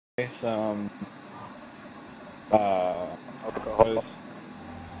some alcohol.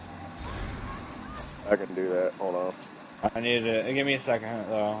 I can do that. Hold on. I need to give me a second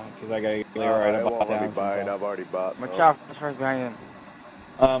though, because I gotta get Leroy to buy down. I've already bought. Watch out, first behind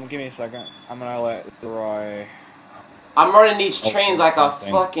him. Give me a second. I'm gonna let Leroy. I'm running these trains like a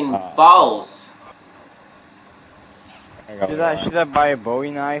fucking boss. Should I buy a Bowie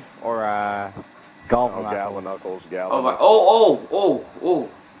knife or a golf knife? Galvan knuckles, Galvan. Oh my! Oh!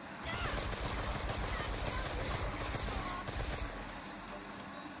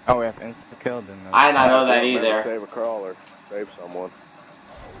 Oh, we have insta-killed him. I did not know that either. Save a crawler. Save someone.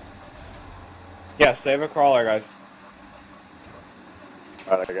 Yeah, save a crawler, guys.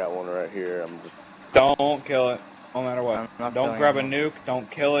 Alright, I got one right here. I'm just... Don't kill it, no matter what. Don't grab a him. nuke, don't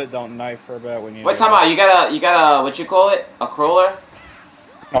kill it, don't knife for a bit when you... Wait, time out. You got a, what you call it? A crawler?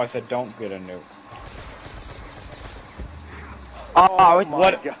 No, I said don't get a nuke. Oh,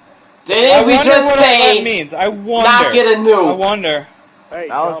 what? Didn't we just say that means? I wonder. Not get a nuke? I wonder. Hey,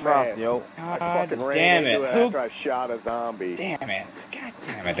 that was rough, yo. I God fucking ran damn into it. it after I shot a zombie. Damn it. God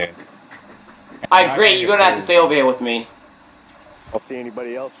damn it, dude. Alright, great. You're gonna have to stay over here with me. I'll see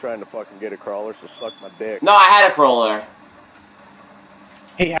anybody else trying to fucking get a crawler, so suck my dick. No, I had a crawler.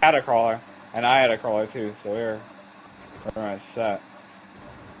 He had a crawler, and I had a crawler too, so we're on set.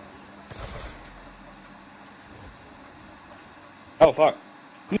 Oh, fuck.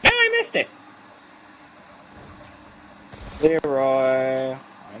 No, I missed it! Leroy,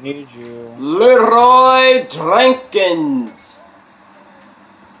 I need you. Leroy Jenkins.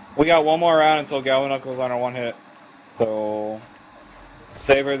 We got one more round until Galvan Knuckles on our one hit. So,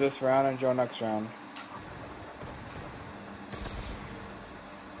 savor this round and enjoy next round.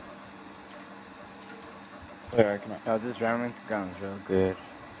 There, come on. Oh, this Remington gun's real good.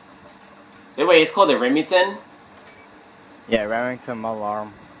 Hey, wait, it's called a Remington? Yeah, Remington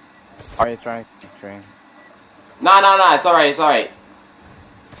alarm. Are you trying to train? No, it's alright.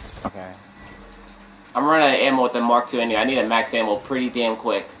 Okay. I'm running out of ammo with the Mark II anyway. I need a max ammo pretty damn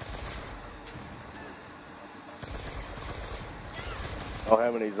quick. I don't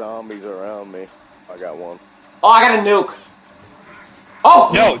have any zombies around me. I got one. Oh, I got a nuke!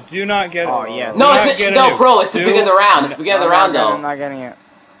 Oh! No, do not get it. Oh, yeah. No, bro, it's the beginning of the round. It's the beginning of the round, though. I'm not getting it.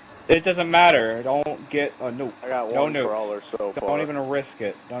 It doesn't matter. Don't get a nuke. I got no one nuke. crawler so far. Don't even risk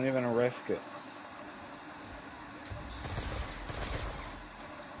it. Don't even risk it.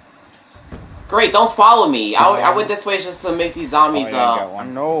 Great, don't follow me. I went this way just to make these zombies, Oh, yeah, I got I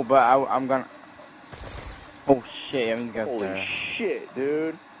one. know, but I'm gonna... Oh, shit, I'm gonna Holy shit,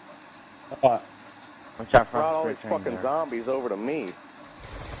 dude. What? Watch out Brought all for these the fucking zombies over to me.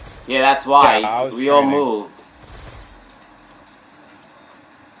 Yeah, that's why. Yeah, we all training. moved.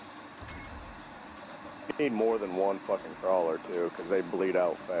 You need more than one fucking crawler, too, because they bleed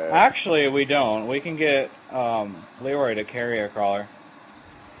out fast. Actually, we don't. We can get Leroy to carry a crawler.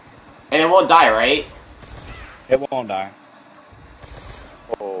 And it won't die, right? It won't die.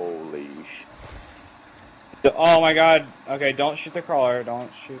 Holy Oh my god. Okay, don't shoot the crawler.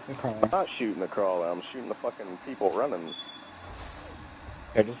 Don't shoot the crawler. I'm not shooting the crawler, I'm shooting the fucking people running.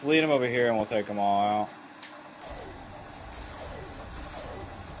 Okay, just lead them over here and we'll take them all out.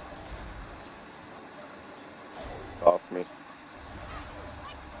 Off me.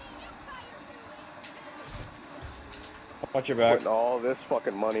 Watch your back. Putting all this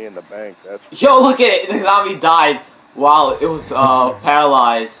fucking money in the bank, that's... Yo, look at it. The zombie died while it was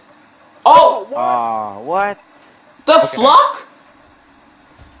paralyzed. Oh! What? The fluck?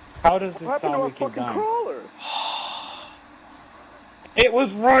 How does this What happened to zombie our keep fucking dying? crawler? It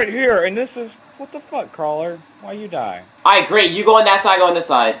was right here, and this is... What the fuck, crawler? Why you die? Alright, great. You go on that side, I go on this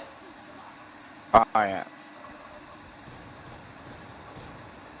side. Oh, yeah.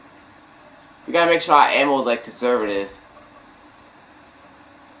 We gotta make sure our ammo is, like, conservative.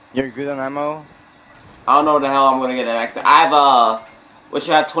 You're good on ammo? I don't know what the hell I'm gonna get next. I have, what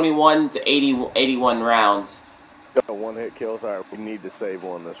you have, 21 to 81 rounds. Got a one-hit kill, sorry, we need to save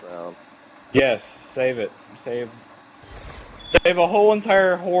one this round. Yes, save it. Save a whole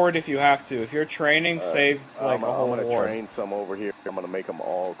entire horde if you have to. If you're training, save like a whole I'm gonna horde. train some over here. I'm gonna make them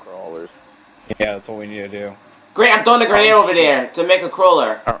all crawlers. Yeah, that's what we need to do. Great, I'm throwing a grenade over there to make a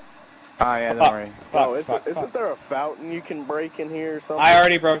crawler. Oh, yeah, don't worry. Oh, isn't there a fountain you can break in here or something? I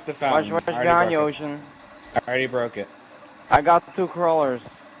already broke the fountain. Watch behind you, Ocean. I already broke it. I got 2 crawlers.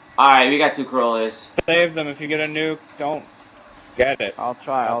 Alright, we got 2 crawlers. Save them. If you get a nuke, don't get it. I'll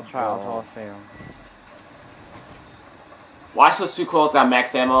try to save them. Watch those 2 crawlers got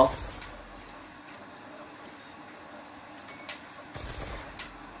max ammo.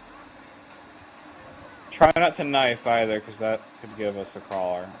 Try not to knife either, because that could give us a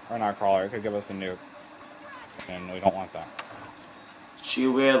crawler. Or not a crawler, it could give us a nuke. And we don't want that. She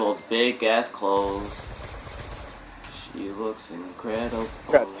wear those big ass clothes. She looks incredible.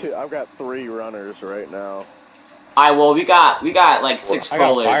 I've got 3 runners right now. Alright, well we got like 6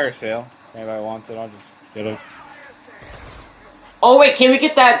 crawlers. I got fire sale. If anybody wants it, I'll just get it. Oh wait, can we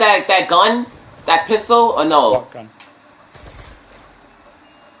get that gun? That pistol? Or no? What gun?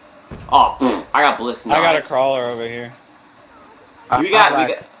 Oh, pfft, I got ballistic. I got a crawler over here. We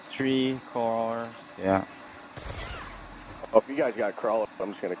got 3 crawlers. Yeah. Oh, if you guys got crawlers,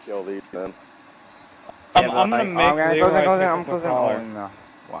 I'm just gonna kill these then. I'm gonna make Leroy I'm pick up a crawler. No.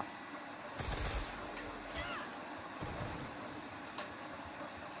 What?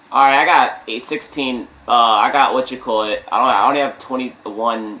 Alright, I got 816. I got what you call it. I only have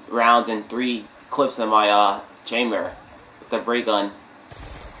 21 rounds and 3 clips in my chamber with the ray gun.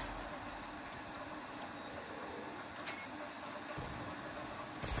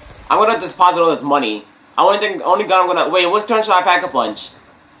 I'm gonna deposit all this money. Only gun I'm gonna wait. What gun should I pack a punch?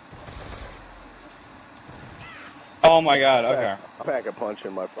 Oh my god, okay. Pack a punch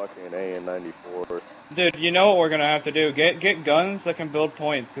in my fucking AN-94. Dude, you know what we're gonna have to do? Get guns that can build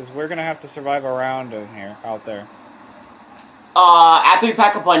points, because we're gonna have to survive a round in here, out there. After we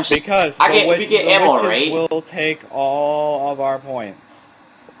pack a punch, Because we get ammo, right? Will take all of our points.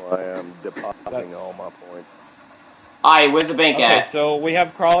 Well, I am depositing all my points. Alright, where's the bank Okay, at? so we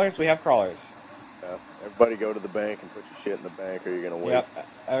have crawlers. We have crawlers. Yeah. Everybody go to the bank and put your shit in the bank, or you're gonna wait. Yep. Can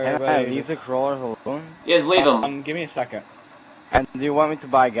I Everybody. leave the crawlers alone? Yes, leave them. Give me a second. And do you want me to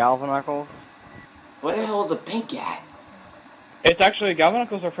buy galvanicles? Where the hell is the bank at? It's actually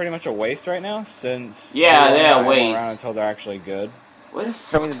galvanicles are pretty much a waste right now, since Yeah, we they're a won't have them waste. around until they're actually good. Where the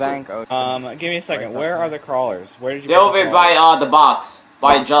Show me fuck? the bank. Oh, Give me a second. Where are the crawlers? Where did you? They're put the over by crawlers? the box,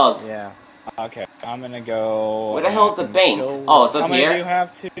 by Jug. Yeah. Okay, I'm gonna go. Where the hell's the bank? kill- Oh, it's up How many here? do you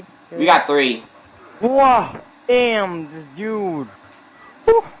have? 2, 3? We got 3. Wow! Damn, this dude.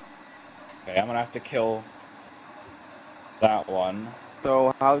 Whew. Okay, I'm gonna have to kill that one.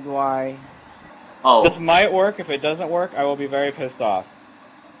 So how do I? Oh, This might work. If it doesn't work, I will be very pissed off.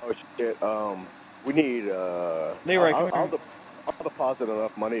 Oh shit. We need. Leroy, I'll, come I'll, here. I'll deposit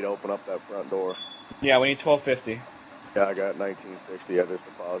enough money to open up that front door. Yeah, we need 1250. Yeah, I got 1960. I just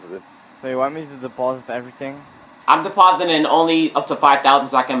deposited. So you want me to deposit everything? I'm depositing only up to 5,000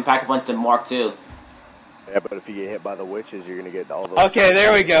 so I can pack a bunch of Mark II. Yeah, but if you get hit by the witches, you're gonna get all those. Okay,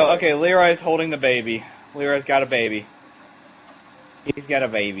 there we go. Okay, Leroy's holding the baby. Leroy's got a baby. He's got a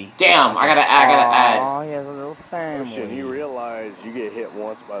baby. Damn, I gotta add. Oh, he has a little family. Christian, you realize you get hit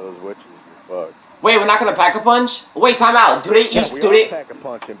once by those witches, you're fucked. Wait, we're not gonna pack a punch? Wait, time out. Do they each We do are they? pack a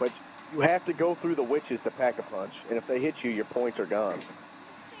punching, but you have to go through the witches to pack a punch, and if they hit you, your points are gone.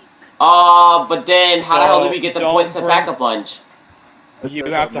 But then how the hell do we get the Don't points to bring- pack a punch? You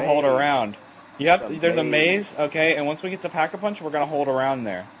There's have a to hold maze. around. You have. There's a maze. maze, okay, and once we get to Pack-a-Punch, we're gonna hold around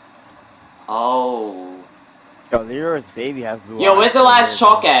there. Oh. Yo, Leroy's baby has blue Yo, eyes. where's the last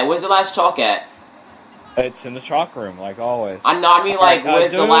chalk at? Where's the last chalk at? It's in the chalk room, like always. I know. I mean, like,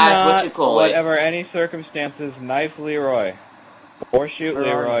 where's the do last? not, What you call it? whatever any circumstances, knife Leroy, or shoot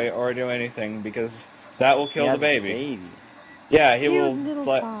Leroy, or do anything because that will He kill has the a baby. Yeah, he will.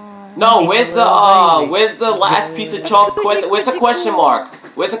 No, where's the last piece of chalk? Where's the question mark?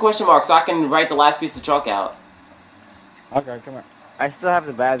 Where's the question mark so I can write the last piece of chalk out? Okay, come here. I still have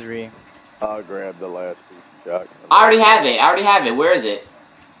the battery. I'll grab the last piece of chalk. I already have it. Where is it?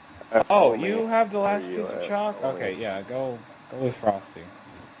 Oh, Follow me. you have the last Where piece you of at? chalk? Follow Okay, me. yeah, go with Frosty.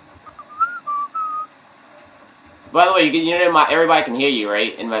 By the way, you know everybody can hear you,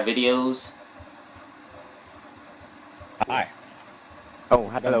 right? In my videos. Hi. Oh,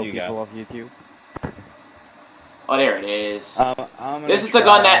 hello, you got? people of YouTube. Oh, there it is. I'm gonna This is the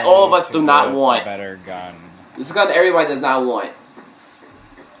gun that all of us try do to not get a want. better gun. This is a gun that everybody does not want.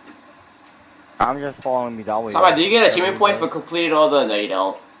 I'm just following me that way. Somebody, do you get an achievement point for completing all the? No, you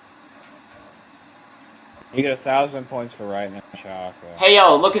don't. You get 1,000 points for writing in chalk. Hey,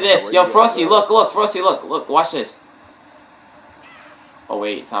 yo, look at this. Where Yo, you Frosty, at? look, Frosty, look, watch this. Oh,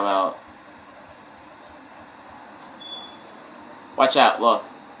 wait, time out. Watch out, look.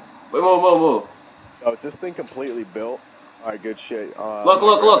 Wait, move. Oh, is this thing completely built? Alright, good shit. Look,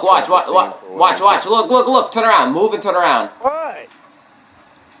 watch, look, turn around, move and turn around. What?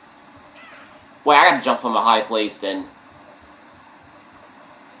 Wait, I gotta jump from a high place then.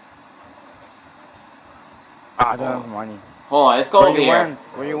 I don't have money. Hold on, let's go over here.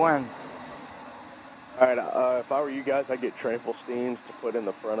 Where you went? Alright, if I were you guys, I'd get trample steams to put in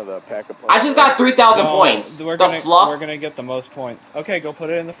the front of the pack of punch. I just got 3,000 points. We're The gonna fluff. get the most points. Okay, go put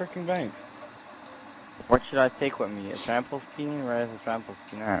it in the freaking bank. What should I take with me? A trample steam? Where is the trample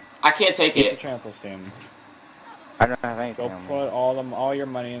steam at? I can't take Keep the it. trample steam. I don't have anything Go on me. put all your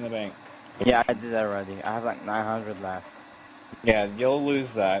money in the bank. Yeah, I did that already. I have like 900 left. Yeah, you'll lose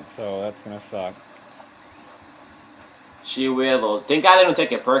that, so that's gonna suck. She will. Thank God they don't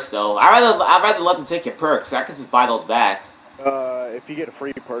take your perks though. I'd rather let them take your perks. I can just buy those back. If you get a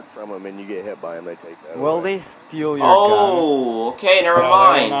free perk from them and you get hit by them, they take that Will away. they steal your gun? Oh, okay, never No, they will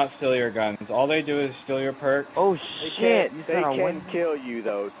mind. not steal your guns. All they do is steal your perks. Oh They shit! can't, You they said I can win. kill you,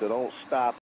 though, so don't stop